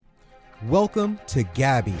Welcome to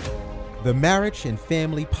Gabby, the Marriage and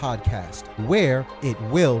Family Podcast, where it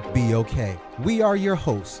will be okay. We are your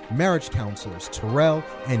hosts, marriage counselors Terrell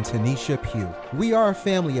and Tanisha Pugh. We are a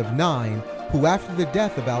family of 9 who, after the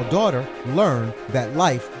death of our daughter, learned that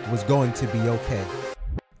life was going to be okay.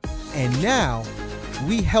 And now,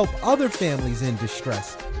 we help other families in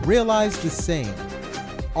distress realize the same.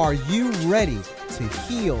 Are you ready to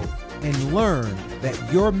heal and learn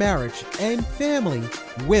that your marriage and family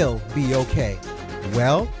will be okay?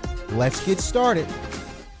 Well, let's get started.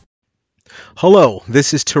 Hello,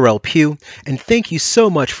 this is Terrell Pugh, and thank you so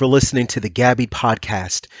much for listening to the Gabby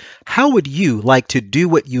Podcast. How would you like to do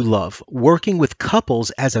what you love, working with couples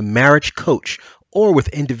as a marriage coach or with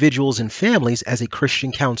individuals and families as a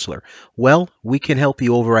Christian counselor? Well, we can help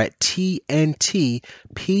you over at tntpugh.com.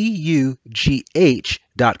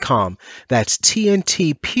 That's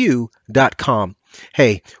tntpew.com.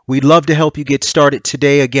 Hey, we'd love to help you get started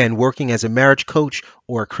today. Again, working as a marriage coach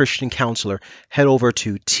or a Christian counselor, head over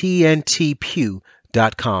to tntpew.com.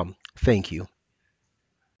 Thank you.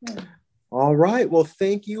 All right. Well,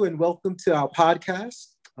 thank you and welcome to our podcast,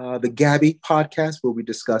 the Gabby Podcast, where we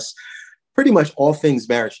discuss pretty much all things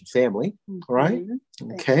marriage and family. All right.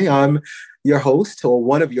 Okay. I'm your host, or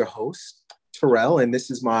one of your hosts, Terrell, and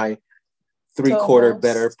this is my three-quarter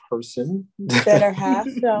better person. Better half?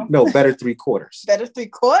 No, better 3/4. Better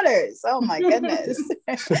 3/4. Oh my goodness.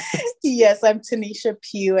 Yes, I'm Tanisha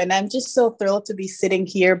Pugh, and I'm just so thrilled to be sitting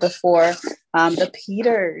here before the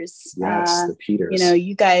Peters. Yes, the Peters. You know,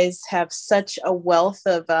 you guys have such a wealth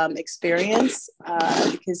of experience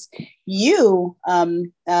because you,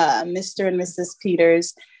 Mr. and Mrs.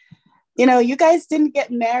 Peters, you know, you guys didn't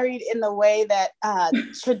get married in the way that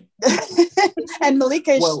and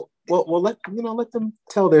Malika. Well, let them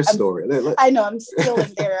tell their story. I know I'm still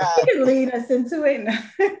in their. You can lead us into it.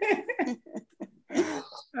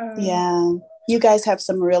 Yeah, you guys have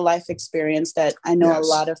some real life experience that I know a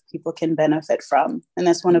lot of people can benefit from, and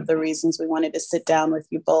that's one of the reasons we wanted to sit down with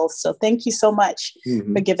you both. So thank you so much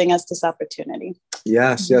for giving us this opportunity.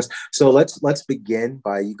 Yes. So let's begin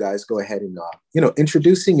by you guys go ahead and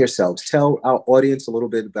introducing yourselves. Tell our audience a little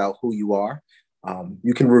bit about who you are.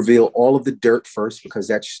 You can reveal all of the dirt first because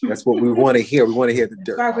that's what we want to hear. We want to hear the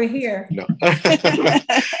dirt. Why we're here. No,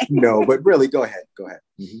 no, but really, go ahead.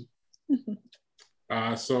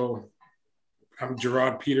 So I'm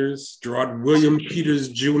Gerard William Peters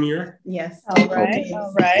Jr. Yes. All right.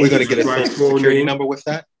 We're going to get a security number with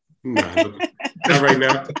that? No, not right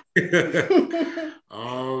now.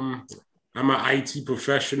 I'm an IT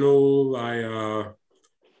professional. I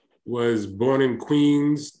was born in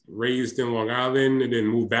Queens, raised in Long Island, and then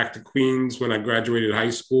moved back to Queens when I graduated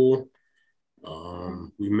high school.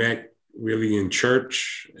 We met really in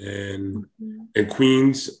church and in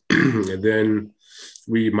Queens, and then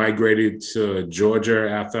we migrated to Georgia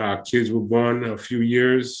after our kids were born a few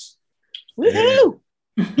years. Woohoo!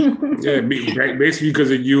 Yeah, basically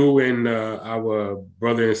because of you and our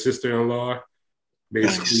brother and sister-in-law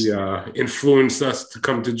basically influenced us to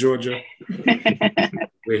come to Georgia.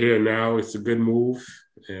 We're here now. It's a good move.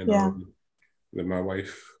 And let my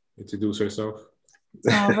wife introduce herself.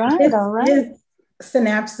 All right. His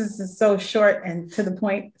synapses is so short and to the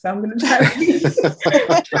point. So I'm going to try to be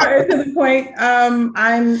short to the point.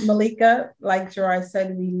 I'm Malika. Like Gerard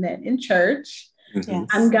said, we met in church. Yes.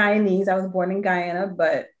 I'm Guyanese. I was born in Guyana,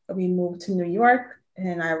 but we moved to New York.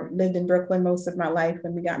 And I lived in Brooklyn most of my life.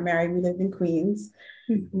 When we got married, we lived in Queens.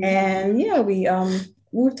 And we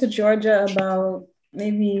moved to Georgia about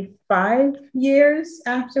maybe 5 years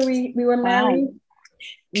after we were married.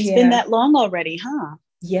 It's been that long already, huh?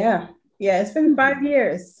 Yeah, it's been 5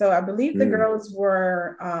 years. So I believe the girls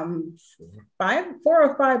were 4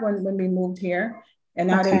 or 5 when we moved here, and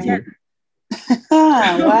now they're 10.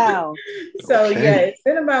 Wow. So it's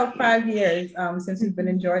been about 5 years since we've been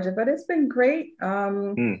in Georgia, but it's been great.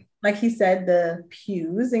 Like he said, the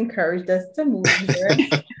Pews encouraged us to move here.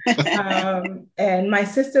 And my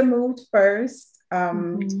sister moved first.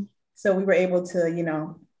 So we were able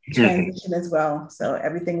to, transition as well. So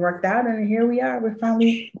everything worked out, and here we are. We're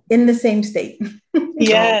finally in the same state.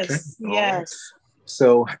 Yes. Okay. Yes.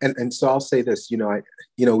 So, and so I'll say this,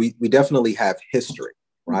 we definitely have history,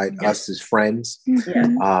 right? Yes. Us as friends.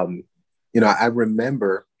 Yeah. I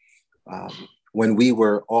remember when we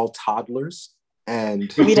were all toddlers.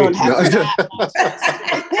 And we don't have that.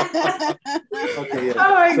 Okay, yeah.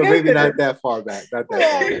 Oh my so maybe goodness. not that far back. Not that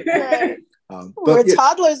far back. We're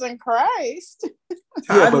toddlers in Christ.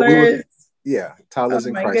 Toddlers. Toddlers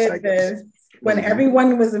in my Christ, goodness. I guess. When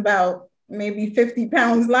everyone was about maybe 50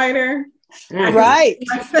 pounds lighter. Right.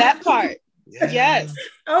 That part. Yes.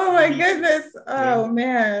 Oh my goodness. Oh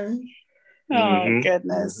man. Oh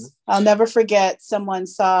goodness. I'll never forget, someone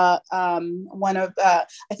saw one of I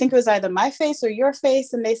think it was either my face or your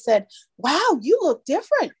face, and they said, wow, you look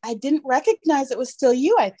different. I didn't recognize it was still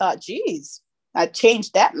you. I thought, geez, I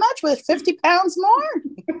changed that much with 50 pounds more.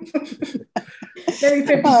 Maybe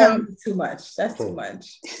 50 pounds is too much. That's too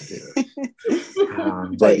much.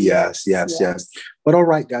 But yes. But all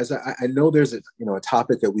right, guys, I know there's a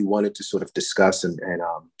topic that we wanted to sort of discuss and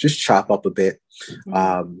just chop up a bit.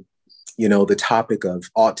 The topic of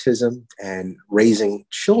autism and raising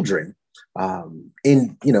children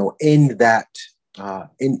in that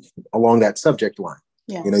along that subject line.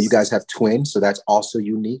 Yes. You guys have twins, so that's also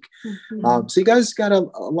unique. So you guys got a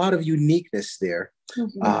lot of uniqueness there.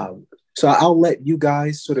 So I'll let you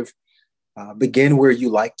guys sort of begin where you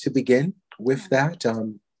like to begin with that.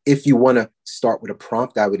 If you want to start with a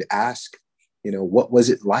prompt, I would ask, what was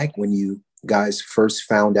it like when you guys first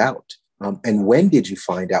found out? And when did you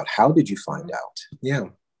find out? How did you find out? Yeah.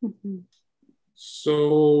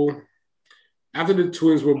 So after the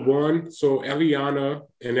twins were born, so Eliana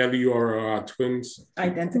and Ellie are twins.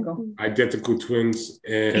 Identical twins.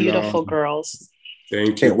 And, beautiful girls. Thank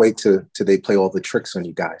you. Can't wait till they play all the tricks on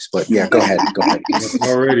you guys. But yeah, go ahead.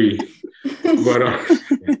 Already. But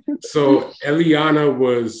so Eliana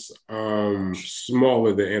was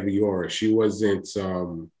smaller than Eliora. She wasn't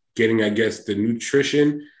getting, I guess, the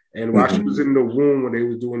nutrition. And while she was in the womb when they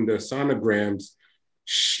were doing the sonograms,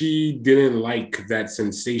 she didn't like that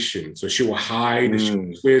sensation. So she would hide, she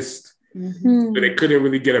would twist. So they couldn't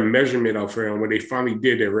really get a measurement of her. And when they finally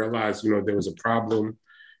did, they realized, there was a problem.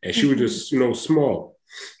 And she was just, small.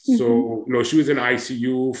 So, she was in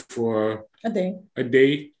ICU for a day.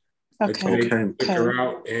 Okay. They took her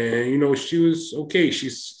out. And, she was okay.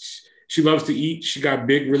 She loves to eat. She got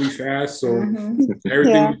big really fast. So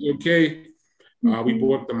everything was okay. We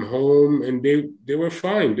brought them home and they were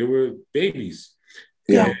fine. They were babies.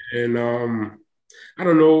 Yeah. And I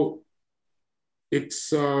don't know.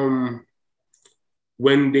 It's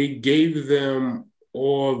when they gave them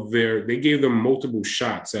they gave them multiple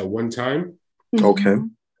shots at one time. Okay.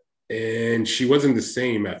 And she wasn't the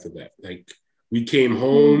same after that. Like we came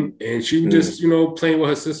home and she was just, playing with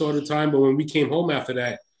her sister all the time. But when we came home after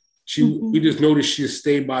that, we just noticed she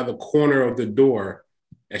stayed by the corner of the door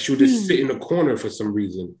and she would just sit in the corner for some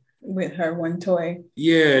reason. With her one toy.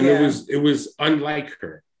 Yeah, and it was unlike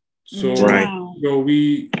her. So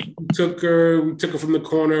we took her from the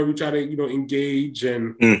corner, we tried to, engage,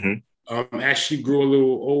 and as she grew a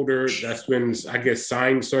little older, that's when I guess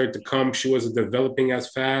signs started to come. She wasn't developing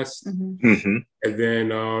as fast. And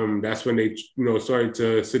then that's when they, started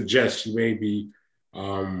to suggest she maybe be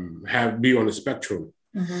on the spectrum.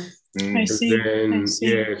 I see. Then,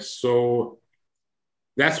 so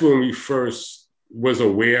that's when we first was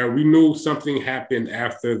aware. We knew something happened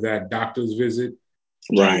after that doctor's visit.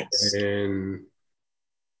 Right. And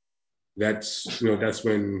that's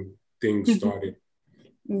when things started.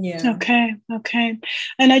 Yeah. Okay.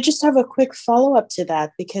 And I just have a quick follow-up to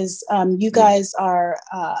that because you guys are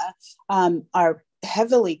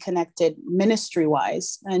heavily connected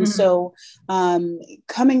ministry-wise. And so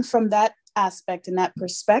coming from that aspect and that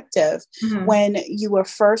perspective, when you were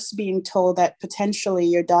first being told that potentially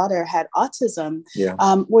your daughter had autism,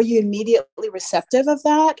 were you immediately receptive of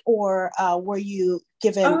that, or were you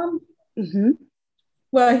given?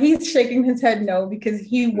 Well, he's shaking his head no, because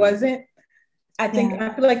he wasn't. I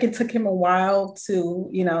feel like it took him a while to,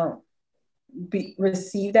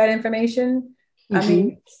 receive that information. I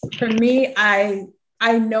mean, for me, I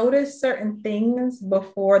noticed certain things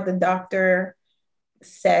before the doctor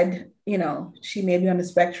said, she may be on the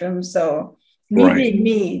spectrum. So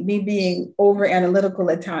me being over analytical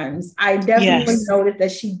at times, I definitely noticed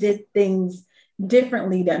that she did things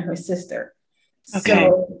differently than her sister. Okay.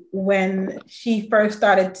 So when she first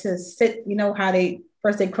started to sit, how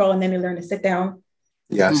they crawl and then they learn to sit down.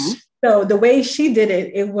 Yes. So the way she did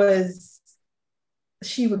it was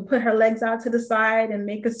she would put her legs out to the side and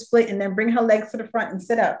make a split and then bring her legs to the front and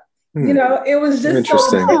sit up. It was just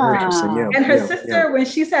interesting. So interesting. Yeah. And her sister, when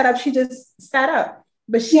she sat up, she just sat up.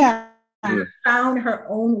 But she found her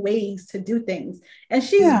own ways to do things. And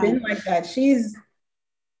she's been like that.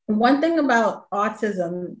 One thing about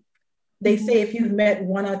autism, they say if you've met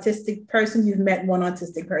one autistic person, you've met one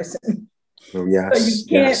autistic person. Oh, yes. So you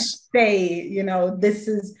can't say, this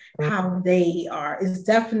is how they are. It's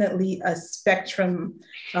definitely a spectrum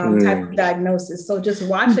type of diagnosis. So just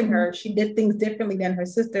watching her, she did things differently than her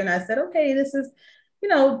sister. And I said, okay, this is,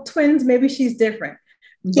 twins, maybe she's different.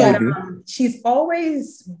 But she's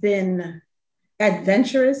always been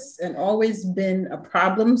adventurous and always been a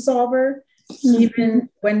problem solver. even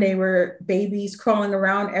when they were babies crawling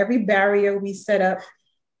around, every barrier we set up,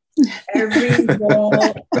 every wall,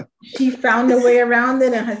 she found a way around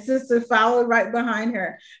it, and her sister followed right behind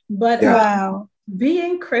her. But wow.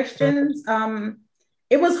 Being Christians,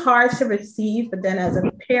 it was hard to receive, but then as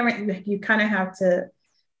a parent, you kind of have to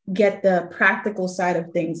get the practical side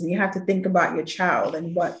of things, and you have to think about your child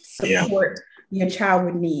and what support your child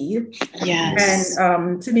would need. Yes.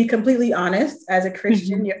 And to be completely honest, as a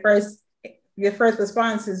Christian, your first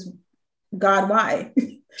response is, God, why?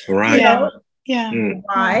 Right. You know? Yeah.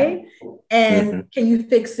 Why? And can you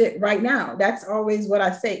fix it right now? That's always what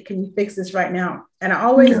I say. Can you fix this right now? And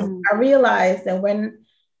I realize that when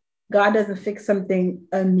God doesn't fix something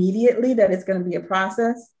immediately, that it's going to be a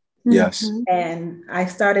process. Yes. And I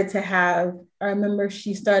remember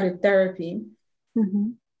she started therapy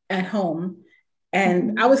at home.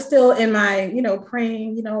 And I was still in my,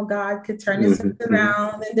 praying, God could turn this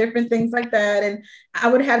around and different things like that. And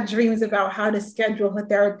I would have dreams about how to schedule her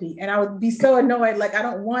therapy. And I would be so annoyed. Like, I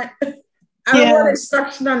don't want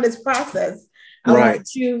instruction on this process. I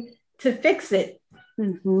want you to fix it.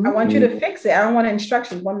 I want you to fix it. I don't want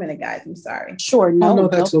instructions. 1 minute, guys. I'm sorry. Sure. No,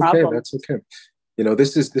 that's okay. Problem. That's okay.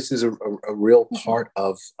 This is a real part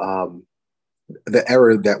of the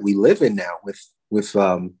era that we live in now with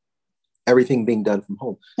everything being done from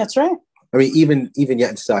home. That's right. I mean, even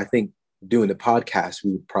yet, so I think doing the podcast,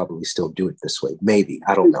 we would probably still do it this way. Maybe,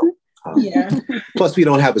 I don't know. Plus, we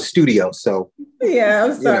don't have a studio, so. Yeah,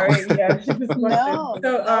 I'm sorry. No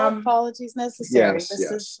apologies necessary. This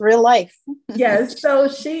is real life. Yes. So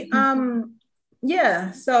she, so,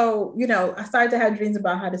 I started to have dreams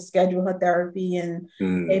about how to schedule her therapy, and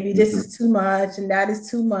maybe this is too much and that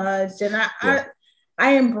is too much. And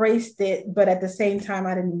I embraced it, but at the same time,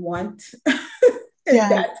 I didn't want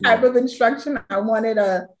that type of instruction. I wanted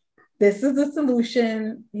this is the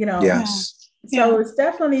solution, Yes. So it's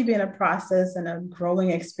definitely been a process and a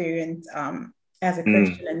growing experience as a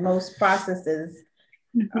Christian. And most processes,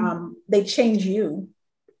 they change you.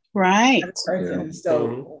 Right. Person.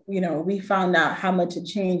 So, we found out how much it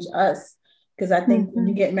changed us, because I think when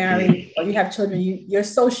you get married or you have children, you're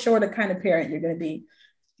so sure the kind of parent you're going to be.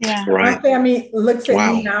 Yeah. Right. My family looks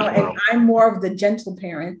at me now, and I'm more of the gentle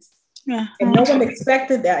parent. And no one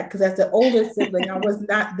expected that, because as the older sibling, I was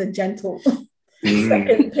not the gentle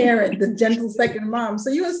second parent, the gentle second mom. So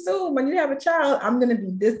you assume when you have a child, I'm going to be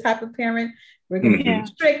this type of parent. We're going to be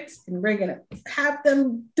strict, and we're going to have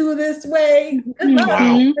them do this way. Good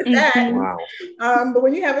luck with that. Wow. But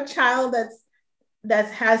when you have a child that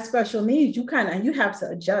has special needs, you have to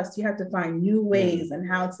adjust. You have to find new ways and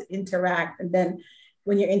how to interact. And then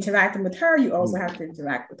when you're interacting with her, you also have to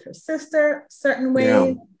interact with her sister certain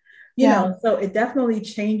ways. So it definitely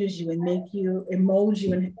changes you and it molds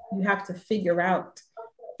you, and you have to figure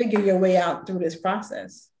your way out through this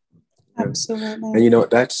process. Absolutely.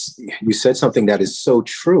 And you said something that is so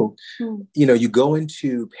true. You go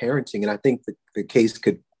into parenting, and I think the case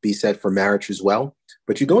could be said for marriage as well,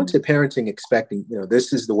 but you go into parenting expecting,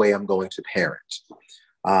 this is the way I'm going to parent.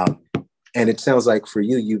 And it sounds like for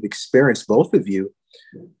you've experienced, both of you,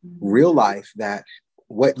 real life, that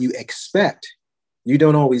what you expect, you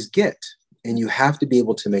don't always get. And you have to be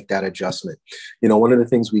able to make that adjustment. One of the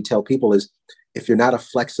things we tell people is, if you're not a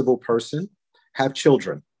flexible person, have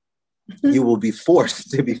children. You will be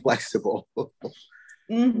forced to be flexible.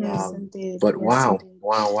 Yes, indeed. But yes, wow. Indeed.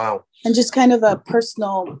 Wow. And just kind of a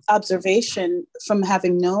personal observation from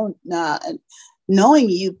having knowing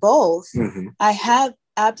you both, I have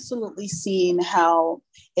absolutely seen how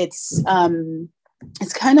it's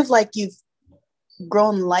kind of like you've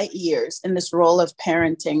grown light years in this role of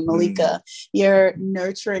parenting. Malika, your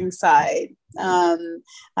nurturing side,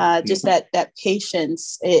 just that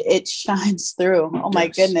patience, it shines through. Oh my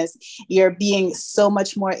goodness, you're being so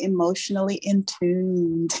much more emotionally in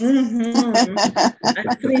tune.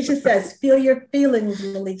 Felicia says, feel your feelings,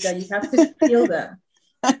 Malika. You have to feel them.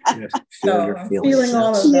 Feel your feelings. Feeling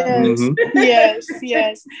all of them.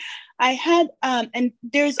 Yes. I had, and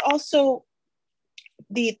there's also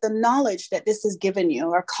the knowledge that this has given you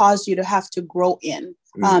or caused you to have to grow in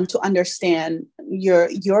to understand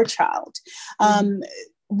your child.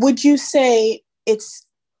 Would you say it's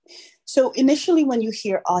so? Initially, when you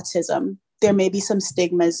hear autism, there may be some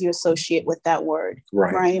stigmas you associate with that word,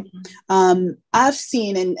 right? I've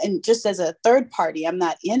seen, and just as a third party, I'm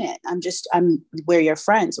not in it. We're your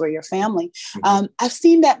friends, we're your family. I've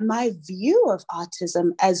seen that my view of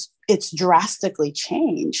autism as it's drastically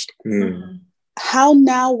changed. How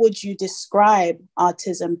now would you describe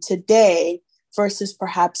autism today versus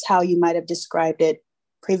perhaps how you might have described it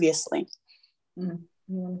previously? You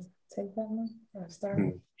want to take that one or start?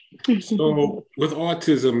 So with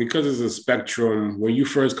autism, because it's a spectrum, when you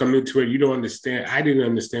first come into it, you don't understand. I didn't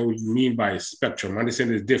understand what you mean by a spectrum. I understand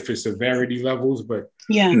there's different severity levels, but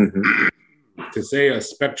to say a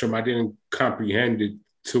spectrum, I didn't comprehend it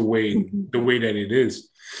the way that it is.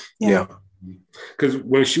 Yeah. Because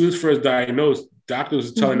when she was first diagnosed,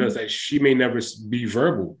 doctors were telling us that she may never be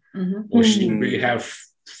verbal, or she may have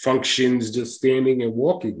functions just standing and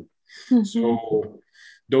walking. So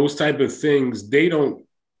those type of things, they don't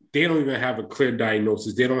even have a clear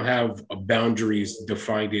diagnosis. They don't have a boundaries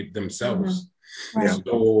defined it themselves.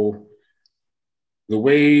 So the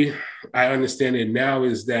way I understand it now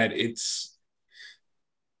is that it's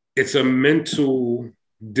a mental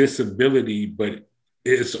disability, but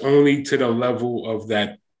it's only to the level of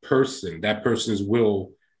that person's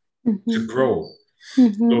will to grow.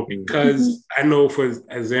 So because I know, for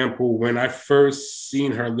example, when I first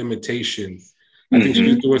seen her limitation, I think she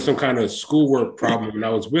was doing some kind of schoolwork problem, and I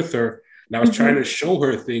was with her, and I was trying to show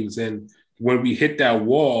her things. And when we hit that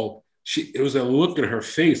wall, it was a look in her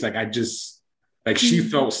face, she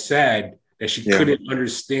felt sad that she couldn't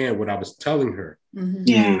understand what I was telling her.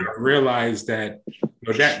 I realized that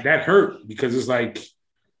that hurt, because it's like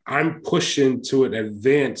I'm pushing to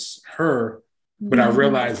advance her, but I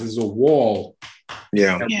realize there's a wall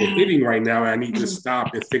that we're hitting right now, and I need to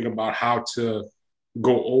stop and think about how to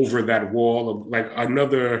go over that wall of like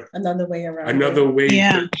another way around,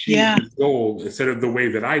 to achieve the goal instead of the way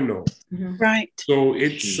that I know. Right. So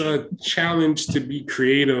it's a challenge to be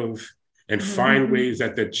creative and find ways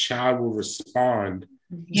that the child will respond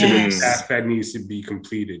to the task that needs to be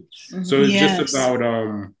completed. So it's just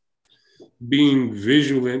about being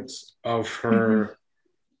vigilant of her,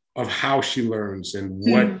 of how she learns and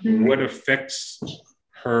what affects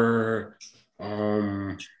her.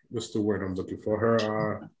 What's the word I'm looking for?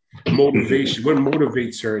 Her motivation. What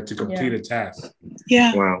motivates her to complete a task?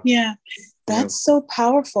 That's so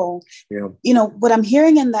powerful. You know, what I'm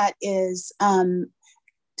hearing in that is,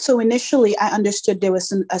 so initially I understood there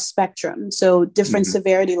was a spectrum, so different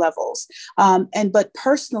severity levels. But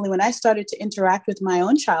personally, when I started to interact with my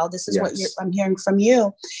own child, this is what I'm hearing from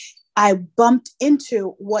you, I bumped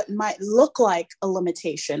into what might look like a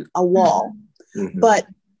limitation, a wall, but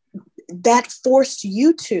that forced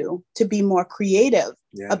you to be more creative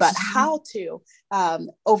about how to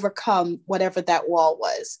overcome whatever that wall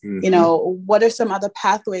was. You know, what are some other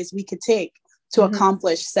pathways we could take to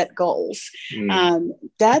accomplish set goals?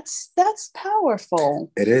 That's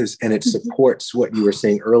powerful. It is. And it supports what you were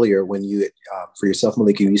saying earlier when you, for yourself,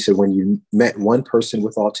 Malika, you said when you met one person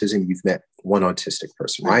with autism, you've met one autistic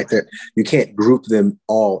person, right? That you can't group them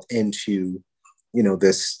all into, you know,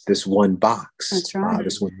 this one box. That's right.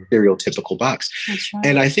 This one stereotypical box. That's right.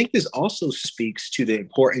 And I think this also speaks to the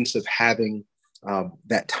importance of having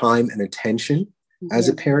that time and attention as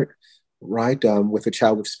a parent, right? With a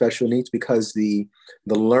child with special needs, because the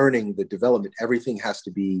learning, the development, everything has to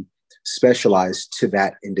be specialized to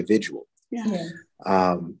that individual.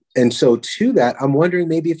 And so to that, I'm wondering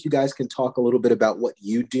maybe if you guys can talk a little bit about what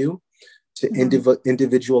you do to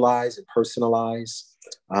individualize and personalize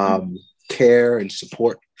care and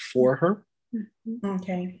support for her.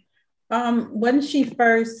 Okay. When she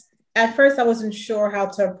at first I wasn't sure how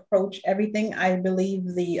to approach everything. I believe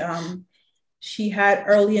she had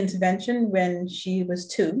early intervention when she was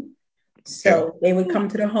 2. So they would come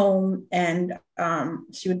to the home and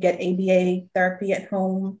she would get ABA therapy at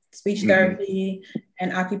home, speech therapy,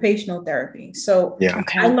 and occupational therapy. So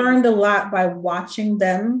I learned a lot by watching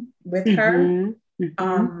them with her.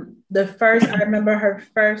 I remember her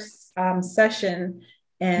first session,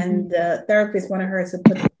 and the therapist wanted her to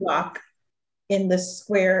put the block in the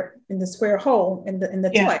square hole in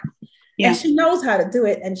the toy. And she knows how to do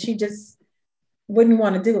it, and she just wouldn't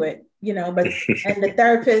want to do it, you know, but and the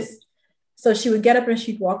therapist, so she would get up and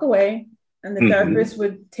she'd walk away, and the therapist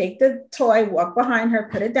would take the toy, walk behind her,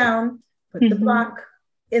 put it down, put the block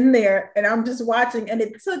in there, and I'm just watching, and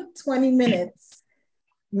it took 20 minutes,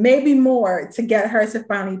 maybe more, to get her to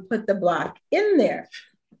finally put the block in there.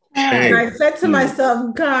 And I said to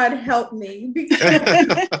myself, God help me, because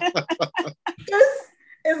this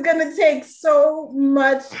is going to take so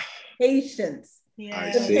much patience.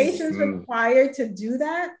 The patience required to do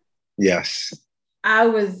that. Yes. I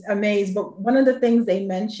was amazed. But one of the things they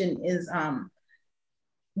mentioned is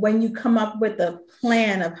when you come up with a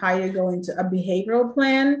plan of how you're going to, a behavioral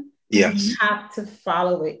plan, you have to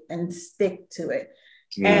follow it and stick to it.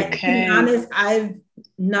 And to be honest, I've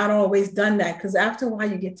not always done that, because after a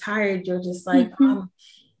while you get tired. You're just like,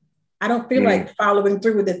 I don't feel like following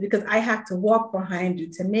through with this, because I have to walk behind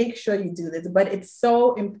you to make sure you do this. But it's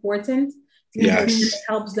so important Yes. It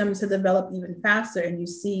helps them to develop even faster, and you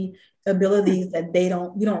see abilities that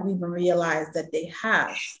you don't even realize that they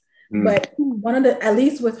have. But one of the, at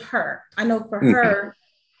least with her, I know for her,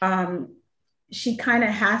 she kind of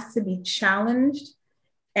has to be challenged.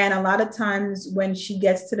 And a lot of times when she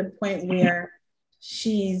gets to the point where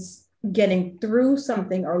she's getting through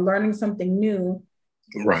something or learning something new,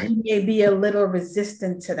 right, she may be a little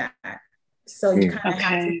resistant to that. So you kind of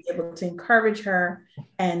have to be able to encourage her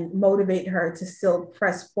and motivate her to still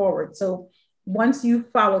press forward. So once you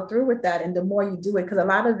follow through with that, and the more you do it, because a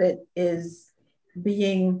lot of it is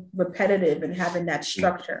being repetitive and having that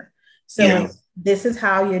structure. So this is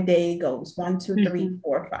how your day goes: 1, 2, 3,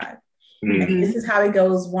 4, 5. And this is how it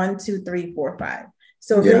goes: 1, 2, 3, 4, 5.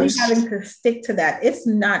 So really having to stick to that, it's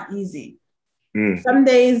not easy. Some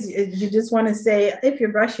days you just want to say, if you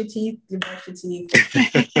brush your teeth, you brush your teeth.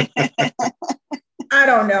 I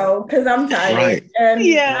don't know, because I'm tired. Right. And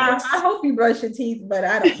I hope you brush your teeth, but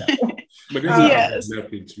I don't know. But there's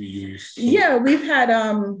methods we use. So. Yeah, we've had,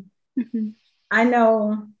 I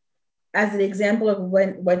know, as an example of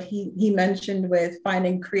what he mentioned with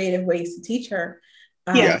finding creative ways to teach her,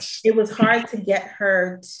 it was hard to get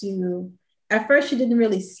her to, at first she didn't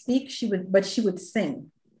really speak, but she would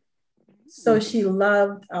sing. So she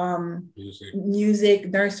loved music,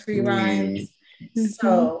 nursery rhymes.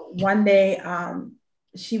 So one day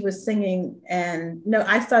she was singing, and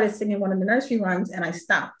I started singing one of the nursery rhymes, and I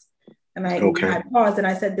stopped. And I paused and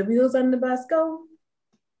I said, "The wheels on the bus go."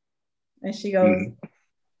 And she goes,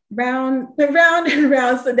 "Round and round and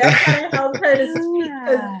round." So that kind of helped her to speak,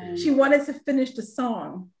 because she wanted to finish the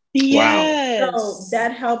song. Yes. So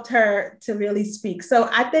that helped her to really speak. So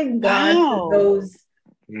I thank God for those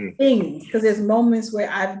things, because there's moments where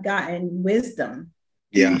I've gotten wisdom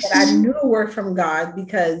that I knew were from God,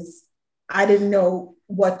 because I didn't know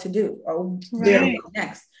what to do or where to go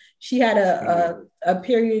next. She had a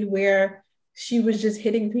period where she was just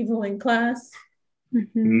hitting people in class.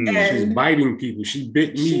 And she was biting people. She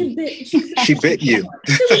bit me. She bit you.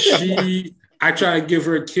 I tried to give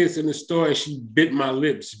her a kiss in the store, and she bit my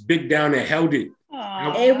lips, bit down and held it.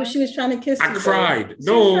 She was trying to kiss you. I cried.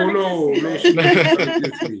 No, she was trying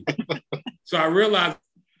to kiss me. So I realized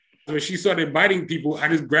when she started biting people, I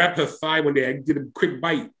just grabbed her thigh one day. I did a quick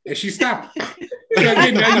bite, and she stopped. So I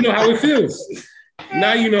did. Now you know how it feels.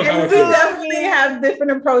 Now you know how it feels. We definitely have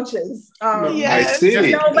different approaches. I see.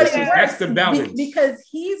 That's the balance. Because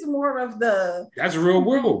he's more of the... That's real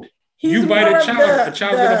world. You bite a child, a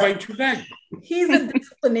child's going to bite you back. He's a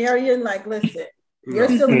disciplinarian. Like, listen, you're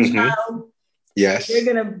still a child. Yes. You're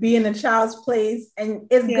going to be in a child's place. And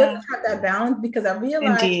it's good to have that balance, because I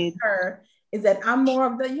realized her is that I'm more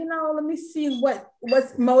of the, let me see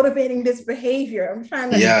what's motivating this behavior. I'm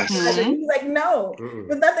trying to... He's like, no,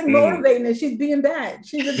 there's nothing motivating her. She's being bad.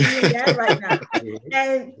 She's just being bad right now.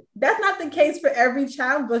 And that's not the case for every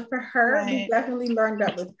child, but for her, we definitely learned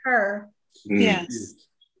that with her. Yes.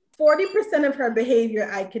 40% of her behavior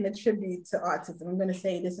I can attribute to autism. I'm going to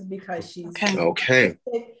say this is because she's okay.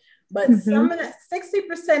 sick, but some of that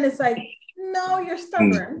 60% is like, no, you're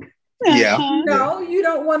stubborn. No, you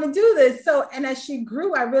don't want to do this. So, and as she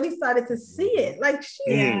grew, I really started to see it. Like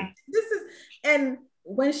this is, and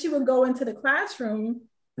when she would go into the classroom,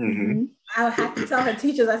 I would have to tell her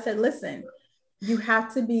teachers, I said, listen, you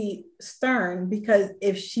have to be stern, because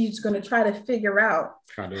if she's going to try to figure out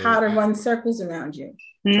how to run circles around you,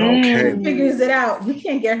 figures it out, you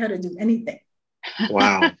can't get her to do anything.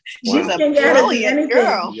 Wow. She's a brilliant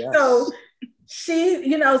girl. Yes. So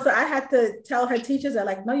she, so I had to tell her teachers that,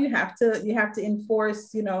 like, no, you have to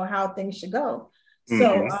enforce, how things should go.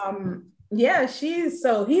 So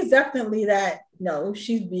he's definitely that. No,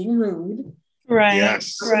 she's being rude. Right.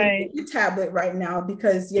 Yes. Right. Your tablet right now,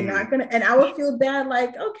 because you're not gonna. And I would feel bad.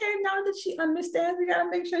 Like, okay, now that she understands, we gotta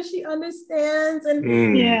make sure she understands. And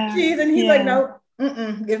he's like, no,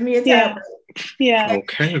 give me a tablet. Yeah.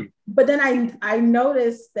 Okay. But then I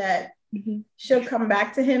noticed that she'll come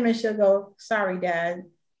back to him and she'll go, "Sorry, Dad."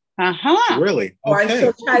 Really? Or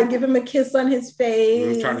she'll try to give him a kiss on his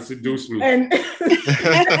face. Trying to seduce me. And she'll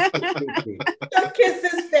kiss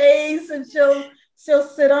his face, and she'll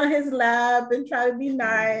sit on his lap and try to be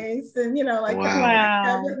nice, and like,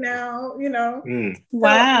 have it now,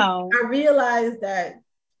 Wow. So I realized that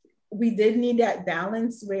we did need that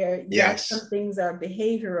balance where some things are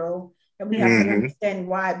behavioral and we have to understand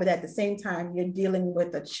why, but at the same time you're dealing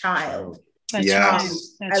with a child. That's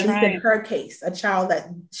right. At least in her case, a child that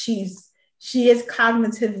she is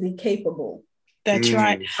cognitively capable. That's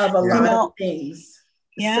right. Of a lot of things.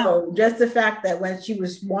 Yeah. So just the fact that when she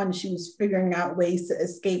was 1, she was figuring out ways to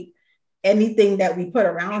escape anything that we put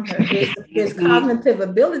around her. There's cognitive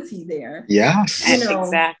ability there. Yes.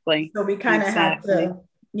 Exactly. So we kind of have to,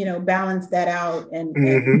 balance that out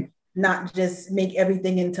and not just make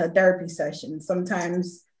everything into a therapy session.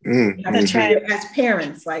 Sometimes That's right. as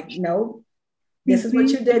parents, like, no, this is what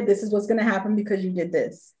you did. This is what's going to happen because you did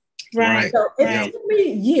this. Right. So it took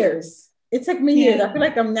me years. It took me years. I feel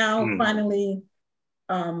like I'm now finally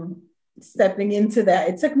stepping into that.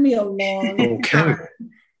 It took me a long time.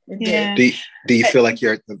 Yeah. Do you feel like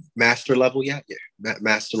you're at the master level yet? Yeah.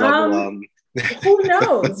 Master level. Who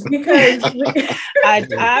knows? Because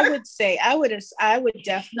I would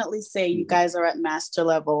definitely say you guys are at master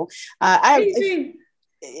level.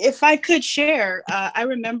 If I could share, I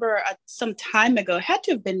remember some time ago, it had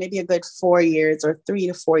to have been maybe a good 4 years or 3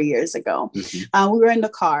 to 4 years ago. We were in the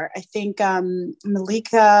car. I think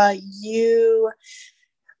Malika,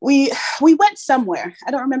 we went somewhere.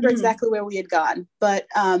 I don't remember exactly where we had gone, but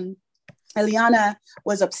Eliana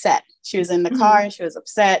was upset. She was in the car and she was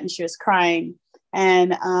upset and she was crying.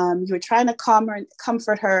 And you were trying to calm her and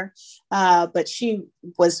comfort her, but she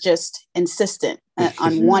was just insistent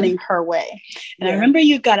on wanting her way. And I remember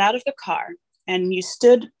you got out of the car and you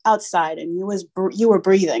stood outside and you were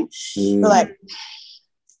breathing. You're like,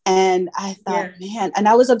 and I thought, man, and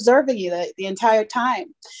I was observing you the entire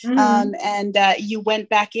time. And you went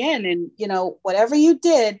back in and, whatever you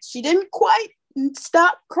did, she didn't quite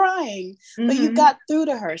stop crying, but you got through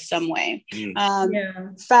to her some way.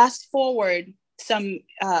 Fast forward some,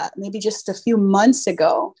 maybe just a few months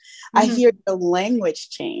ago, I hear the language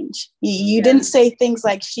change. You didn't say things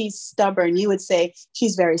like she's stubborn. You would say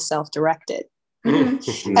she's very self-directed.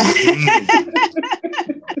 Yes.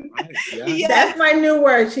 That's my new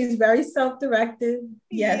word. She's very self-directed.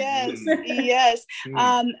 Yes. But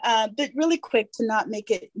really quick, to not make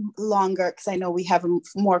it longer, because I know we have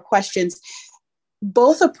more questions.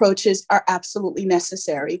 Both approaches are absolutely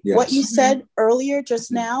necessary. Yes. What you said earlier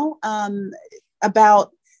just now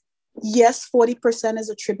about, yes, 40% is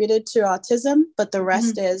attributed to autism, but the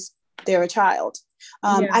rest is they're a child.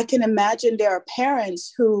 I can imagine there are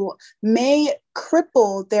parents who may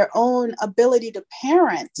cripple their own ability to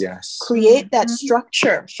parent, create that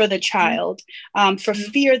structure for the child, for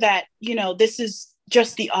fear that, this is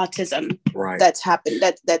just the autism that's happened.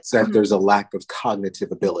 That there's a lack of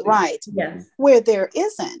cognitive ability. Right. Yes. Where there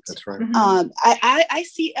isn't. That's right. I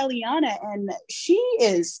see Eliana and she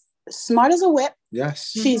is smart as a whip.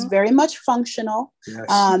 Yes. She's very much functional. Yes.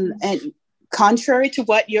 And contrary to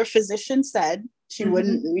what your physician said, she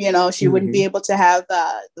wouldn't, she wouldn't be able to have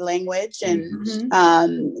language and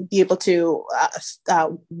be able to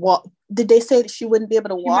walk. Did they say that she wouldn't be able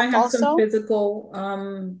to walk? She might have some physical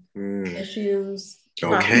issues.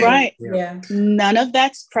 Okay. Right. Yeah. None of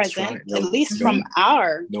that's present, right. At least from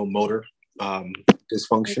our. No motor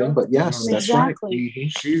dysfunction, but yes, that's exactly.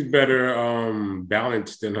 Right. She's better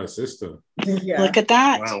balanced than her sister. Yeah. Look at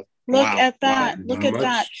that. Wow. Look at that. Look at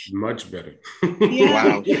that. Much better. Yeah.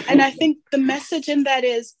 Wow. And I think the message in that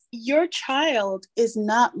is your child is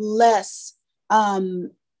not less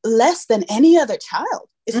than any other child.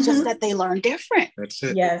 It's just that they learn different. That's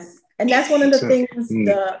it. Yes. And that's one of the things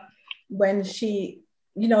when she,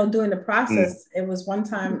 during the process, it was one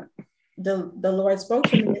time the Lord spoke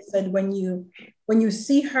to me and said, when you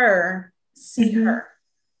see her, see her.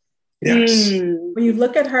 Yes. When you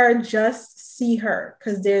look at her, just see her,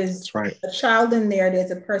 because there's a child in there.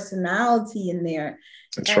 There's a personality in there.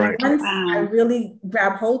 That's right. Once I really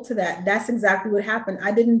grabbed hold to that, that's exactly what happened.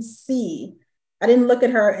 I didn't look at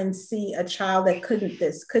her and see a child that couldn't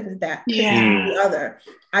this, couldn't that, couldn't the other.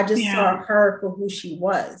 I just saw her for who she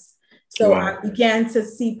was. So I began to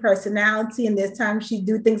see personality, and there's times she'd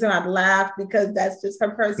do things and I'd laugh because that's just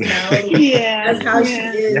her personality. That's how she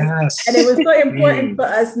is. Yes. And it was so important for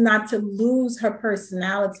us not to lose her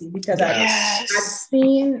personality, because I've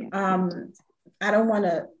seen, I don't want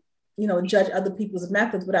to, judge other people's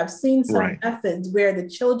methods, but I've seen some methods where the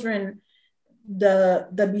children, the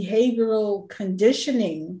behavioral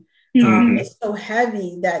conditioning is so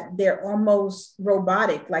heavy that they're almost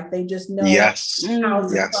robotic, like they just know how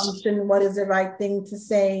to function, what is the right thing to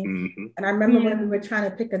say. And I remember when we were trying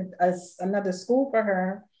to pick another school for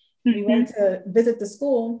her, we went to visit the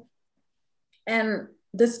school, and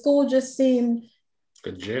the school just seemed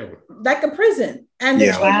a jail, like a prison, and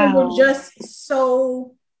the children were just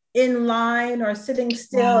so in line or sitting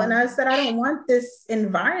still. And I said, I don't want this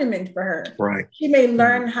environment for her. Right. She may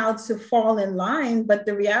learn how to fall in line, but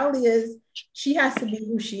the reality is she has to be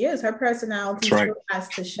who she is. Her personality still has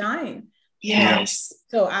to shine. Yes.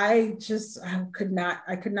 So I could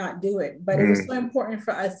not do it. But it was so important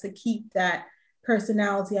for us to keep that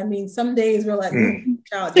personality. I mean, some days we're like,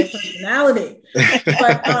 child, their personality.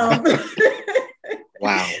 But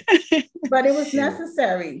wow. but it was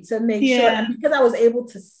necessary to make sure, and because I was able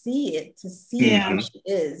to see it, to see how she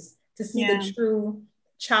is, to see the true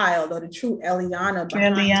child or the true Eliana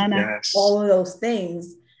behind all of those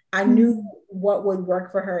things, I knew what would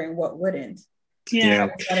work for her and what wouldn't. I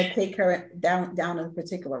was going to take her down a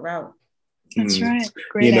particular route. That's right.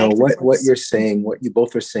 Great, you know what you're saying, what you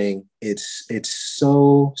both are saying, it's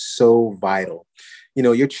so vital. You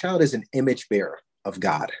know, your child is an image bearer of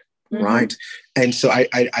God, right? And so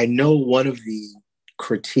I know one of the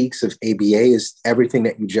critiques of ABA is everything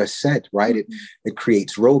that you just said, right? It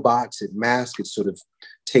creates robots, it masks, it sort of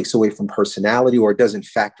takes away from personality, or it doesn't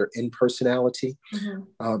factor in personality.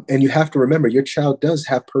 And you have to remember, your child does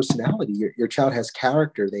have personality. Your child has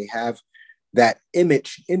character. They have that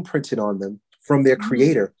image imprinted on them from their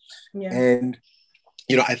creator. And,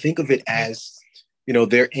 you know, I think of it as, you know,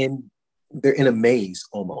 they're in a maze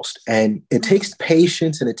almost. And it takes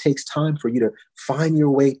patience and it takes time for you to find your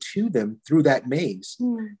way to them through that maze.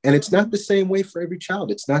 And it's not the same way for every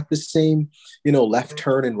child. It's not the same, you know, left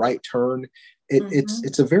turn and right turn.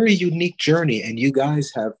 It's a very unique journey. And you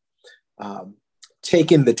guys have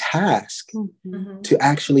taken the task to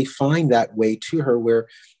actually find that way to her where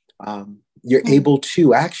you're able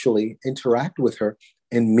to actually interact with her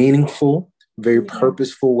in meaningful, very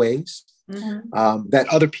purposeful ways that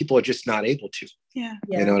other people are just not able to.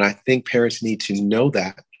 You know, and I think parents need to know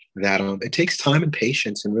that it takes time and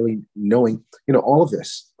patience and really knowing, you know, all of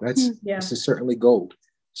this. This is certainly gold.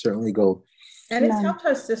 And it's helped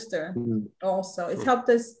her sister also. It's helped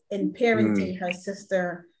us in parenting her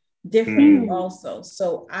sister differently also.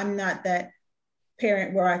 So I'm not that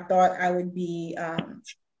parent where I thought I would be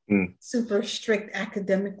super strict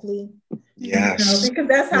academically. Yes. You know, because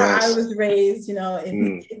that's how I was raised. You know, if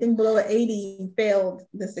anything below 80, you failed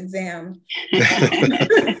this exam.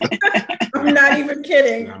 I'm not even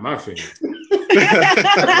kidding. Not my favorite.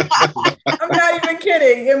 I'm not even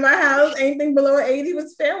kidding. In my house, anything below 80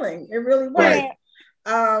 was failing. It really was.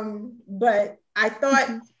 But I thought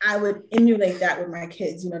I would emulate that with my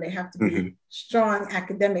kids. You know, they have to be strong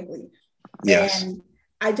academically. And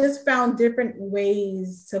I just found different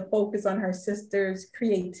ways to focus on her sister's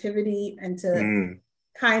creativity and to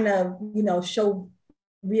kind of, you know,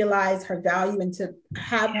 realize her value and to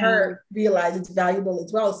have her realize it's valuable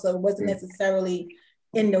as well. So it wasn't necessarily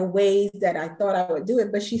in the ways that I thought I would do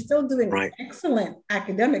it, but she's still doing excellent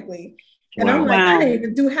academically. And I'm like, I didn't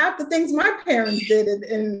even do half the things my parents did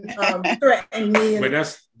and threatened me. But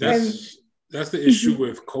that's the issue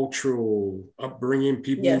with cultural upbringing.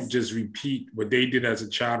 People just repeat what they did as a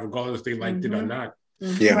child, regardless if they liked it or not.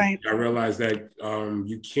 I realized that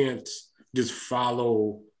you can't just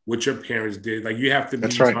follow what your parents did. Like, you have to be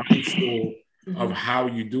mindful of how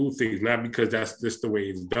you do things, not because that's just the way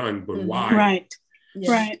it's done, but why.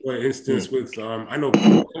 For instance, with I know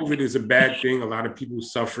COVID is a bad thing. A lot of people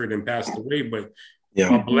suffered and passed away, but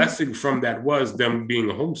a blessing from that was them being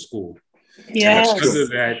homeschooled. Because of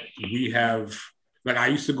that, we have, like, I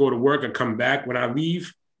used to go to work and come back. When I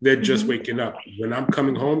leave, they're just waking up. When I'm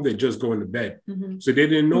coming home, they're just going to bed. So they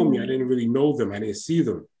didn't know me. I didn't really know them. I didn't see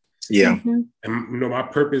them. And, you know, my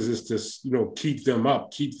purpose is to, you know, keep them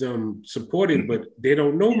up, keep them supported, but they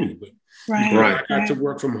don't know me. But I got to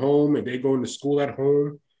work from home and they going to school at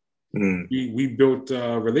home. We built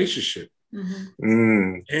a relationship.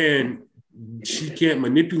 And she can't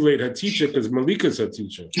manipulate her teacher because Malika's her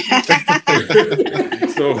teacher.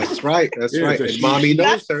 So that's right. So mommy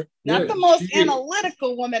knows her. Not the most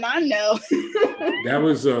analytical woman I know. That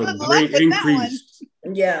was a great increase.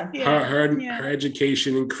 Her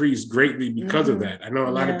education increased greatly because of that. I know a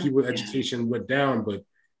lot of people's education went down, but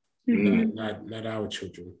not our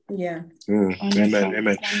children.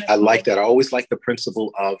 Amen. I like that. I always like the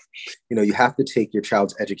principle of, you know, you have to take your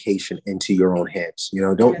child's education into your own hands. You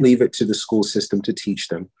know, don't leave it to the school system to teach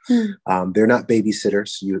them. They're not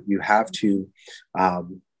babysitters. You have to.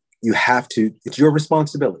 It's your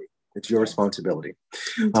responsibility.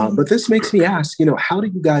 But this makes me ask, you know, how do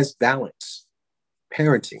you guys balance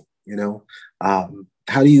parenting? You know,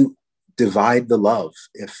 how do you divide the love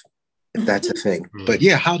if that's a thing? But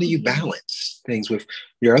how do you balance things with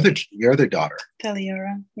your other daughter,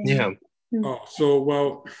 Eliora?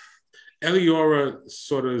 Well, Eliora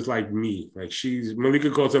sort of is like me. Like,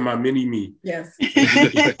 Malika calls her my mini me. Yes.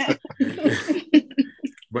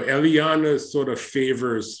 But Eliana sort of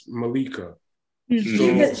favors Malika.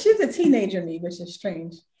 She's a teenager me, which is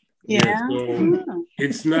strange. So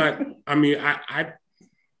it's not, I mean,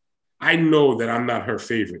 I know that I'm not her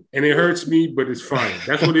favorite, and it hurts me, but it's fine.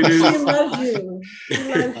 That's what it is. She loves you.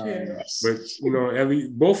 But you know, Ellie,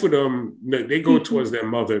 both of them, they go towards their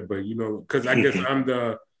mother. But you know, because I guess I'm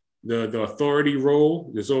the authority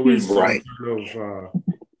role. There's always some kind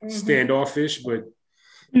of standoffish, but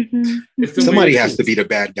somebody has to be the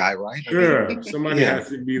bad guy, right? Somebody has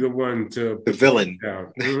to be the one to the villain.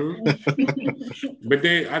 Down. But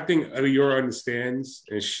I think Eliora understands,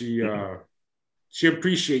 and she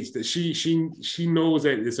appreciates that. She knows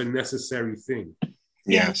that it's a necessary thing.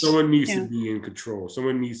 Yes. Someone needs to be in control.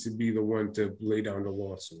 Someone needs to be the one to lay down the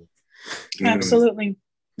law. So. Absolutely.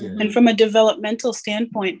 Yeah. And from a developmental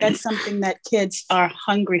standpoint, that's something that kids are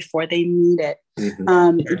hungry for. They need it.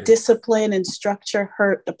 Discipline and structure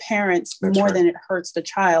hurt the parents more than it hurts the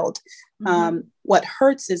child. What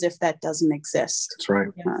hurts is if that doesn't exist. That's right.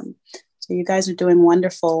 So you guys are doing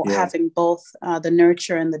wonderful having both the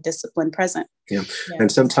nurture and the discipline present.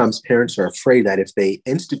 And sometimes parents are afraid that if they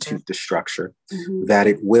institute the structure, that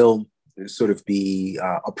it will sort of be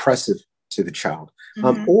oppressive to the child,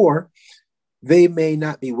 or they may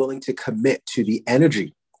not be willing to commit to the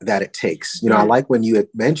energy that it takes. You know, I like when you had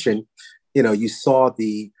mentioned, you know, you saw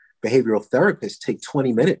the behavioral therapist take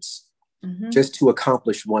 20 minutes just to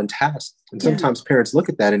accomplish one task. And sometimes parents look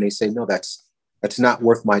at that and they say, no, that's not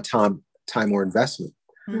worth my time or investment.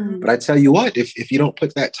 But I tell you what, if you don't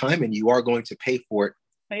put that time in, you are going to pay for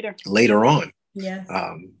it later on. Yes.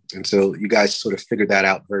 And so you guys sort of figured that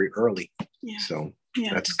out very early. So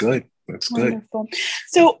that's good. That's wonderful. Good.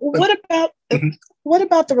 So what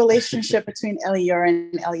about the relationship between Eliora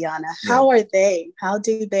and Eliana? How are they? How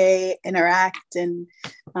do they interact and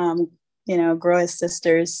grow as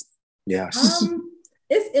sisters? Yes.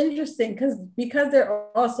 It's interesting because they're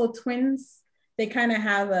also twins. They kind of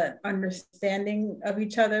have an understanding of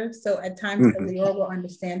each other. So at times, Eliora will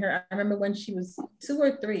understand her. I remember when she was 2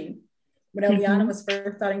 or 3, when Eliana was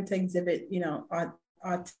first starting to exhibit,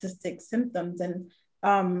 autistic symptoms. And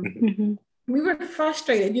we were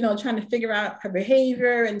frustrated, trying to figure out her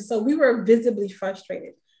behavior. And so we were visibly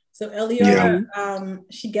frustrated. So Eliora,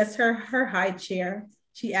 she gets her high chair.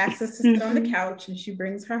 She asks us to sit on the couch, and she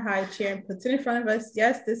brings her high chair and puts it in front of us.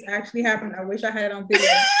 Yes, this actually happened. I wish I had it on video.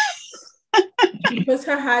 She puts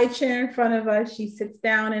her high chair in front of us. She sits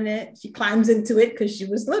down in it. She climbs into it because she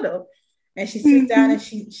was little. And she sits down, and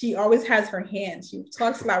she always has her hands. She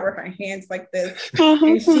talks a lot with her hands like this.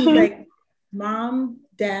 And she's like, Mom,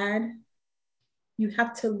 Dad, you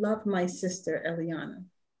have to love my sister, Eliana.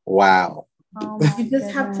 Wow. You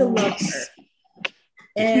just have to love her.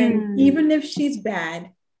 And even if she's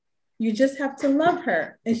bad, you just have to love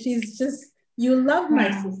her. And you love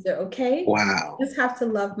my sister, okay? Wow. You just have to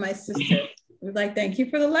love my sister. We're like, thank you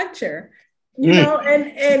for the lecture.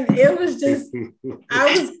 And it was just,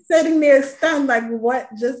 I was sitting there stunned, like, what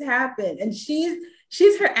just happened? And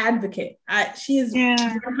she's her advocate. She is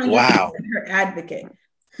 100% her advocate.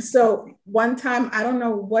 So one time, I don't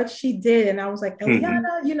know what she did, and I was like,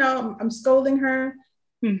 Eliana, I'm scolding her.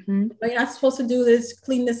 But you're not supposed to do this,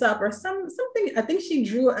 clean this up, or something. I think she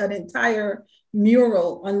drew an entire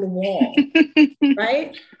mural on the wall,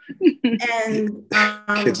 right? And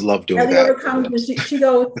kids love doing Eliora that. comes and she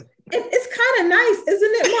goes, it's kind of nice,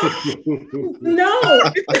 isn't it, Mom?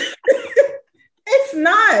 No, it's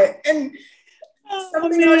not. And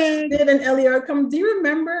something else she did, and Eliora comes. Do you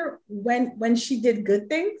remember when she did good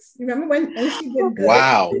things? You remember when she did good?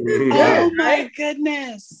 Wow. Oh my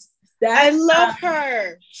goodness. I love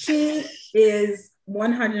her. She is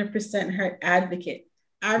 100% her advocate.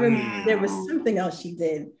 I remember there was something else she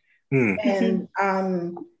did. And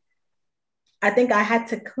I think I had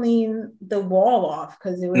to clean the wall off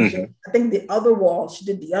because it was just, I think the other wall, she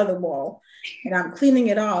did the other wall, and I'm cleaning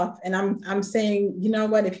it off, and I'm saying, you know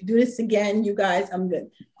what, if you do this again, you guys, I'm good.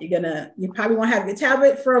 You probably won't have your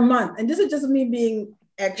tablet for a month. And this is just me being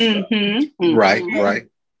extra. Right.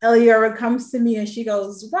 Eliora comes to me and she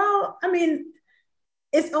goes, well, I mean,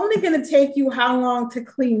 it's only going to take you how long to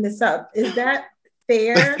clean this up? Is that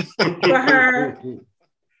fair for her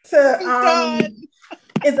to,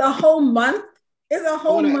 is a whole month? Is a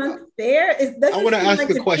whole month fair? I want to ask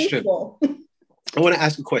a question. I want to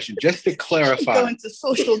ask a question just to clarify. Go into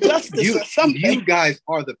social justice or something. You guys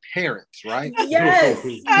are the parents, right? Yes.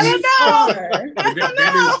 I don't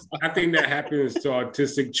know. I think that happens to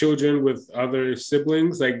autistic children with other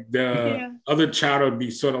siblings. Like the other child would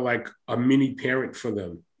be sort of like a mini parent for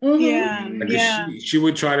them. She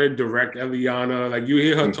would try to direct Eliana. Like you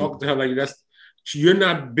hear her talk to her like you're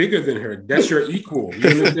not bigger than her. That's your equal. You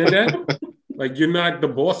understand that? Like you're not the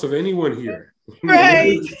boss of anyone here.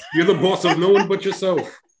 Right. You're the boss of no one but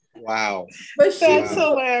yourself. Wow. But that's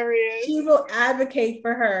hilarious. She will advocate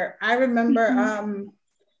for her. I remember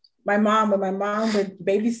my mom, when my mom would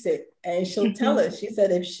babysit, and she'll tell us, she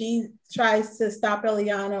said, if she tries to stop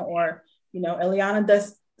Eliana, or, Eliana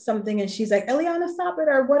does something and she's like, Eliana, stop it,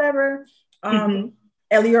 or whatever,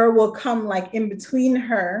 Eliora will come like in between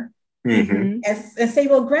her and say,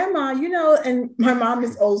 well, grandma, and my mom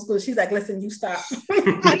is old school. She's like, listen, you stop.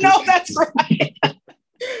 I know, that's right.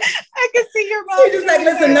 I can see your mom. She's just like,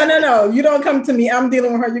 listen, no, you don't come to me. I'm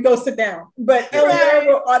dealing with her. You go sit down. But Eliana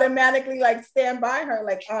will automatically like stand by her,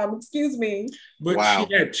 like, excuse me.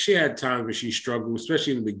 But she had times where she struggled,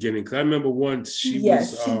 especially in the beginning. Because I remember once she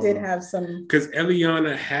did have some. Because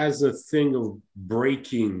Eliana has a thing of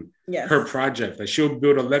breaking her project. Like she'll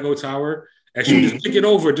build a Lego tower and she'll just pick it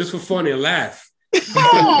over just for fun and laugh.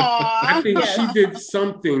 I think she did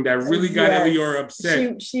something that really got Eliora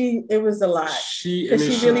upset. It was a lot. She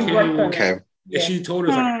really worked on it. And she told us,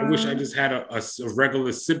 like, I wish I just had a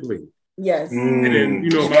regular sibling. Yes. And then,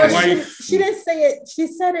 my wife. She didn't say it. She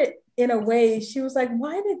said it in a way. She was like,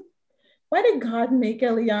 why did God make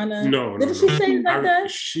Eliana? No. Didn't she say it like that?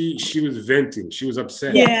 She was venting. She was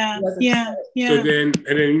upset. Yeah. So then,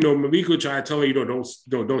 Malika tried to tell her,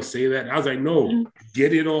 don't say that. I was like, no,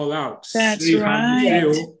 get it all out. That's say right. how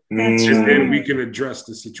you feel, That's and right. then we can address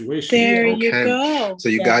the situation. There you go. So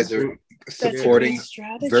you guys are supporting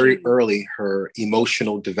very early her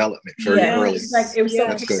emotional development. Very early. It's like it was so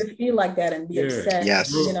good to feel like that and be upset.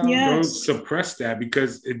 Yes. Don't suppress that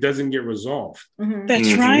because it doesn't get resolved.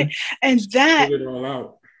 That's right. And that get it all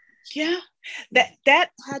out. Yeah. That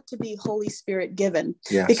had to be Holy Spirit given.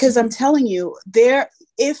 Yes. Because I'm telling you,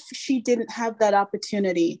 if she didn't have that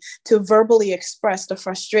opportunity to verbally express the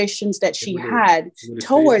frustrations that she had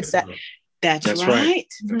towards that. That's right.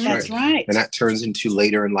 That's right. And that turns into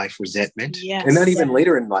later in life resentment. Yes. And not even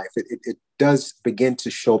later in life. It does begin to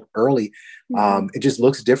show up early. It just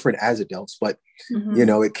looks different as adults, but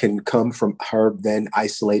it can come from her then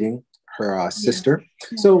isolating her sister.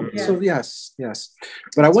 So yes.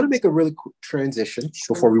 But I want to make a really quick transition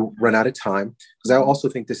before we run out of time, because I also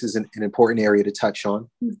think this is an important area to touch on.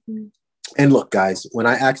 And look, guys, when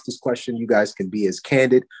I ask this question, you guys can be as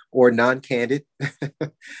candid or non-candid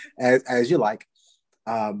as you like.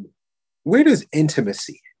 Where does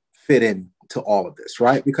intimacy fit in to all of this,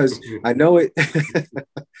 right? Because I know it.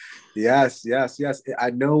 Yes.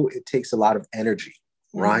 I know it takes a lot of energy,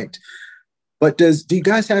 right? But do you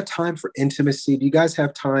guys have time for intimacy? Do you guys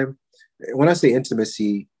have time? When I say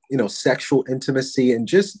intimacy, sexual intimacy and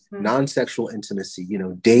just non-sexual intimacy,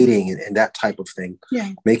 dating and that type of thing.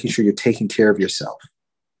 Yeah. Making sure you're taking care of yourself.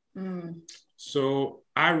 So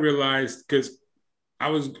I realized, because I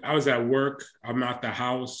was at work, I'm at the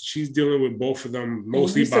house. She's dealing with both of them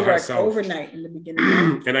mostly by herself. Overnight in the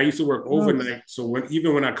beginning. And I used to work overnight. So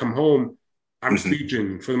even when I come home, I'm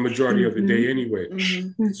sleeping for the majority of the day anyway.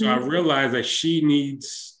 So I realized that she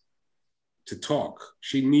needs to talk.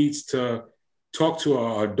 She needs to talk to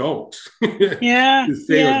an adult. To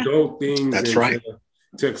say adult things. That's right.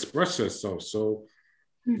 To express herself. So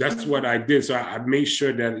that's what I did. So I made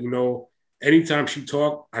sure that, anytime she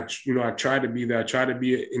talked, I try to be there. I try to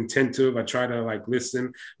be attentive. I try to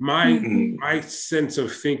listen. My sense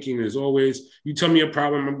of thinking is always, you tell me a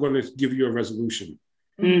problem, I'm going to give you a resolution.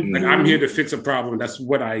 Like I'm here to fix a problem. That's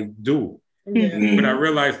what I do. But I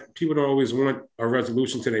realize people don't always want a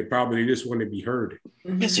resolution to their problem. They just want to be heard.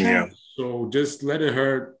 That's right. So just letting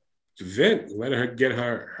her vent, letting her get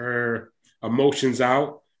her emotions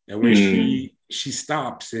out. And when she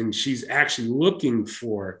stops and she's actually looking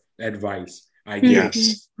for advice, I get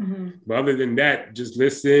it. But other than that, just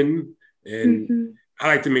listen. And I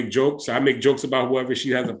like to make jokes. I make jokes about whoever she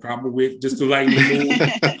has a problem with, just to lighten the mood.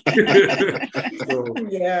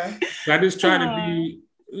 So I just try to be,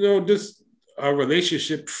 just a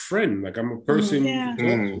relationship friend. Like I'm a person.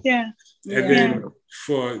 And then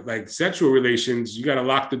for sexual relations, you got to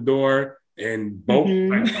lock the door and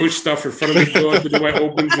push stuff in front of the door so the wife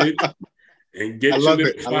opens it and get you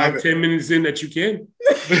the 5-10 minutes in that you can.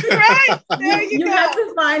 Right. There you go. Have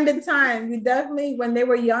to find the time. We definitely, when they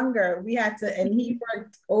were younger, we had to, and he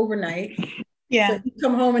worked overnight. Yeah. So he'd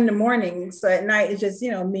come home in the morning. So at night it's just,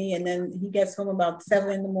 me, and then he gets home about 7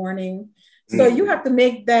 a.m. So you have to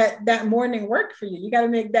make that morning work for you. You got to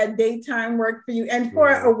make that daytime work for you. And for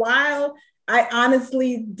a while, I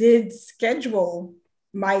honestly did schedule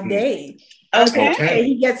my day. Okay.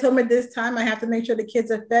 He gets home at this time. I have to make sure the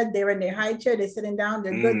kids are fed. They're in their high chair. They're sitting down.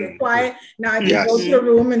 They're good. They're quiet. Now I can go to the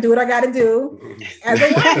room and do what I got to do as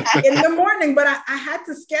a wife in the morning. But I had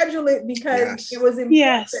to schedule it because it was important.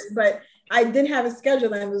 Yes. But I didn't have a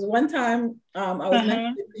schedule. And it was one time I was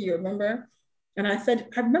mentioning to you, remember? And I said,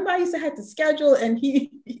 I remember I used to have to schedule, and he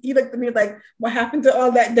looked at me like, what happened to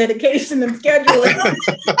all that dedication and scheduling?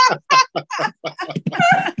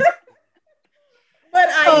 But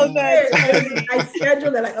I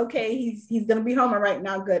scheduled it like, okay, he's gonna be home right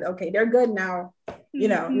now. Good. Okay, they're good now. You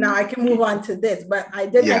know, now I can move on to this. But I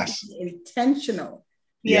did have to be intentional.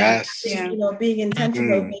 Yes. You know, being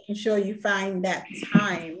intentional, making sure you find that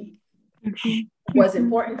time was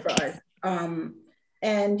important for us.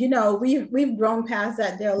 And you know, we've grown past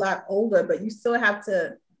that. They're a lot older, but you still have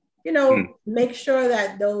to, you know, make sure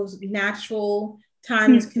that those natural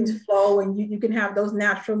times can flow, and you can have those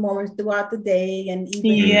natural moments throughout the day, and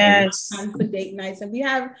even time for date nights. And we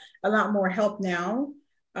have a lot more help now,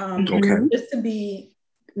 just to be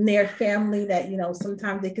near family that, you know,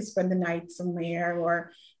 sometimes they could spend the night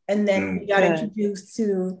somewhere, and then we got introduced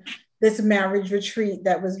to this marriage retreat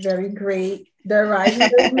that was very great. The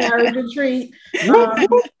Horizon Marriage Retreat. Shameless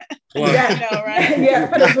plug.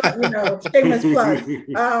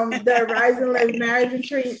 The Horizon Marriage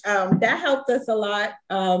Retreat, that helped us a lot.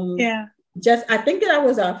 I think that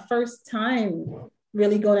was our first time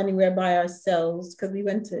really going anywhere by ourselves, because we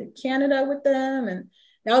went to Canada with them, and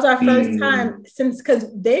that was our first time because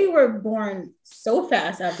they were born so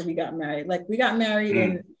fast after we got married. Like, we got married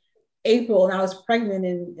in April, and I was pregnant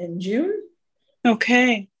in June.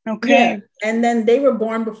 Okay. Yeah. And then they were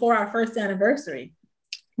born before our first anniversary.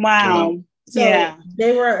 Wow. So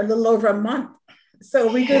they were a little over a month.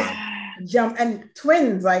 So we just jumped, and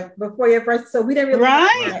twins, like, before your first, so we didn't really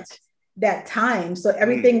have that time. So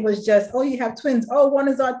everything was just, oh, you have twins. Oh, one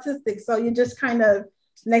is autistic. So you just kind of,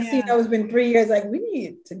 next thing you know, it's been 3 years, like, we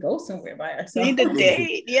need to go somewhere by ourselves. Need a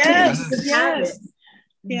date. Yes.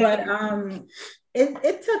 But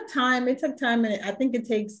it took time. And I think it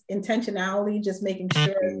takes intentionality, just making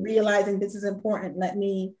sure, realizing this is important. Let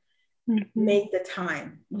me make the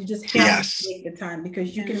time. You just have to make the time,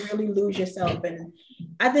 because you can really lose yourself. And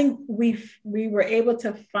I think we were able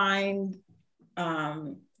to find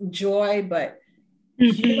joy, but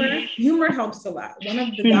humor helps a lot. One of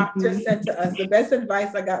the doctors said to us, the best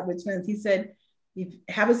advice I got with twins, he said, you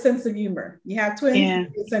have a sense of humor. You have twins, you have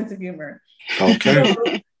a sense of humor. Okay. So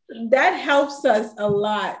that helps us a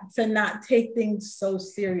lot to not take things so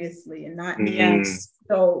seriously, and not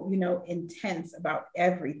so, you know, intense about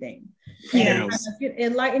everything. And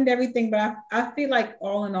it lightened everything, but I feel like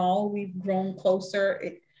all in all, we've grown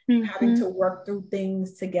closer. Having to work through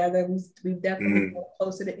things together, we've definitely grown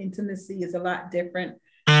closer. The intimacy is a lot different.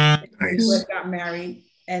 We first got married,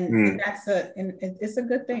 and it's a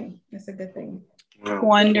good thing. It's a good thing. Wow.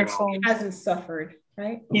 Wonderful. It hasn't suffered,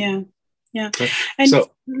 right? Yeah. And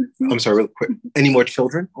so, I'm sorry, real quick. Any more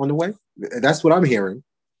children on the way? That's what I'm hearing.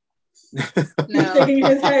 No. Shaking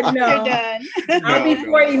his head, no. You're done. I'll be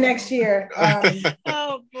 40 next year.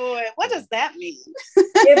 Oh boy, what does that mean?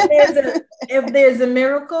 If there's a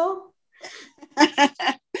miracle,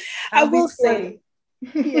 I will say.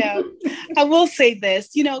 I will say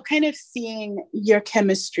this, you know, kind of seeing your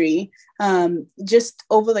chemistry just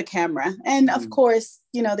over the camera. And of course,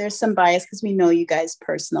 you know, there's some bias because we know you guys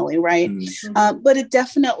personally, right? But it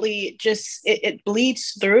definitely just, it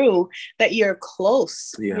bleeds through that you're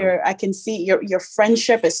close. I can see your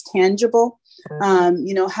friendship is tangible.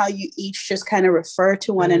 You know, how you each just kind of refer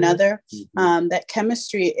to one another. That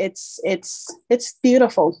chemistry, it's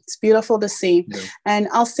beautiful. It's beautiful to see. And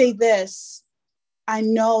I'll say this, I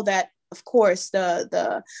know that, of course,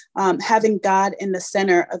 the having God in the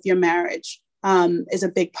center of your marriage is a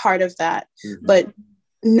big part of that. But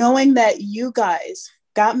knowing that you guys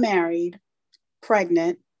got married,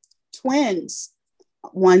 pregnant, twins,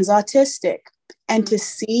 one's autistic, and to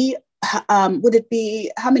see, would it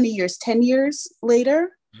be how many years? 10 years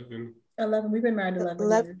later? 11. We've been married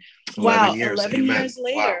 11 years. Wow, 11 years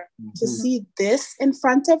later, to see this in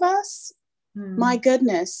front of us. My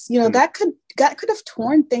goodness, you know, that could have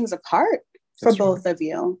torn things apart for both of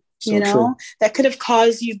you. So you know, that could have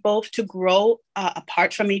caused you both to grow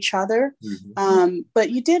apart from each other. But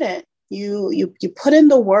you didn't. You put in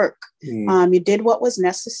the work. You did what was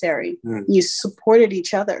necessary. You supported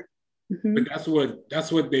each other. But that's what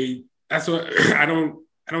I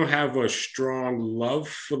don't have a strong love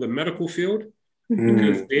for the medical field,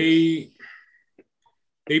 because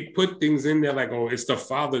they put things in there like, oh, it's the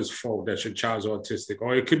father's fault that your child's autistic,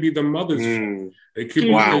 or it could be the mother's fault. It could be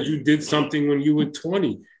because you did something when you were 20.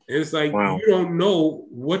 And it's like, you don't know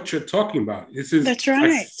what you're talking about. This is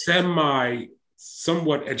a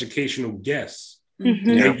somewhat educational guess.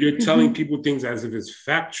 And you're telling people things as if it's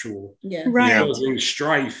factual, causing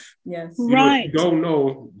strife. If you don't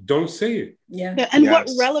know, don't say it. And what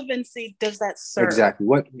relevancy does that serve? Exactly.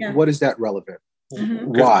 What is that relevant?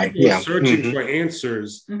 Why? People are searching for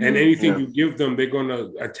answers, and anything you give them, they're going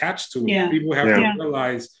to attach to it. People have to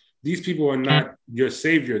realize these people are not your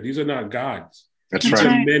savior. These are not gods. These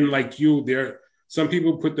are men like you. Some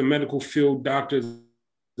people put the medical field doctors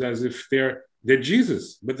as if they're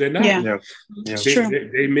Jesus, but they're not.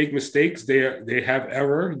 They make mistakes. They have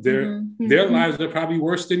error. Their lives are probably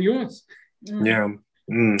worse than yours.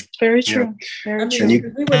 Very true. Very true.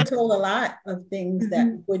 We were told a lot of things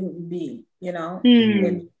that wouldn't be,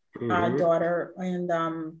 with our daughter, and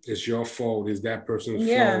it's your fault. It's that person's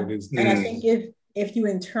fault. And I think if you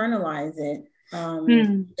internalize it,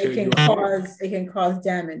 it can cause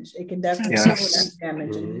damage. It can definitely cause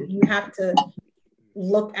damage. And you have to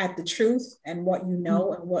look at the truth and what you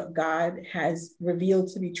know and what God has revealed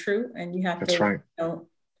to be true, and you have to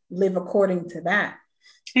live according to that.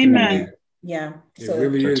 Amen. Yeah. It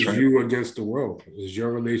really is you against the world. It's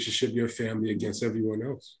your relationship, your family against everyone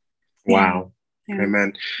else. Wow.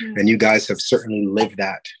 Amen. And you guys have certainly lived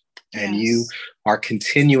that, and you are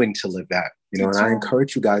continuing to live that, and I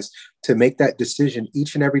encourage you guys to make that decision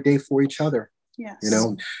each and every day for each other.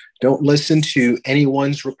 Don't listen to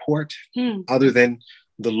anyone's report other than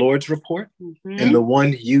the Lord's report and the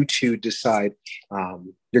one you two decide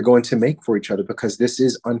you're going to make for each other, because this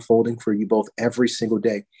is unfolding for you both every single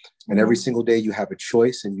day. And every single day you have a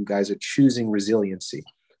choice, and you guys are choosing resiliency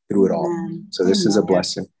through it all. So this is a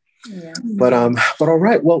blessing. But all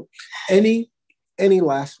right. Well, any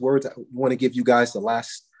last words? I want to give you guys the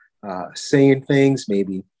last saying things,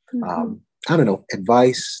 maybe I don't know,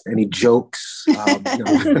 advice, any jokes,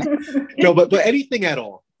 no, but anything at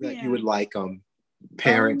all that you would like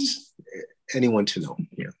parents, anyone to know.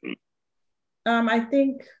 I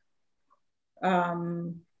think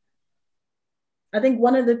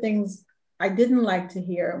one of the things I didn't like to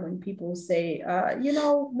hear when people say,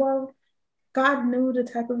 well, God knew the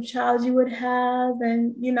type of child you would have.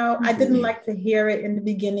 And, I didn't like to hear it in the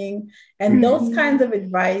beginning. And those kinds of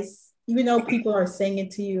advice, even though people are saying it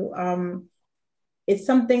to you, it's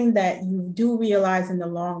something that you do realize in the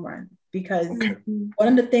long run, because one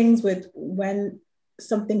of the things with when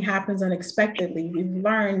something happens unexpectedly, we've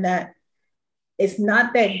learned that it's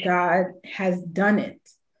not that God has done it,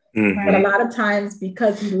 but a lot of times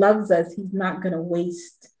because he loves us, he's not going to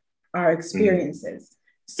waste our experiences.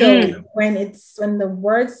 So when the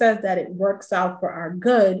word says that it works out for our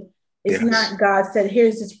good, it's not God said,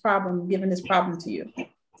 here's this problem, I'm giving this problem to you.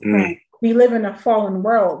 We live in a fallen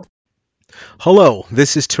world. Hello,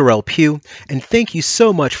 this is Terrell Pugh, and thank you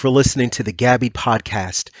so much for listening to the Gabby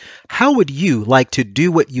Podcast. How would you like to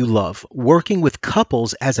do what you love, working with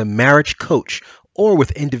couples as a marriage coach, or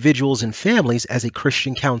with individuals and families as a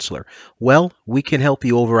Christian counselor? Well, we can help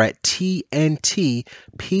you over at tntpugh.com.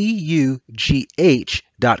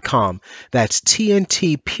 That's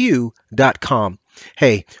tntpew.com.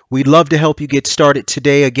 Hey, we'd love to help you get started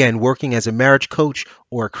today, again, working as a marriage coach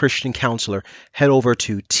or a Christian counselor. Head over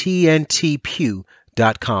to tntpew.com.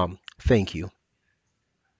 Thank you.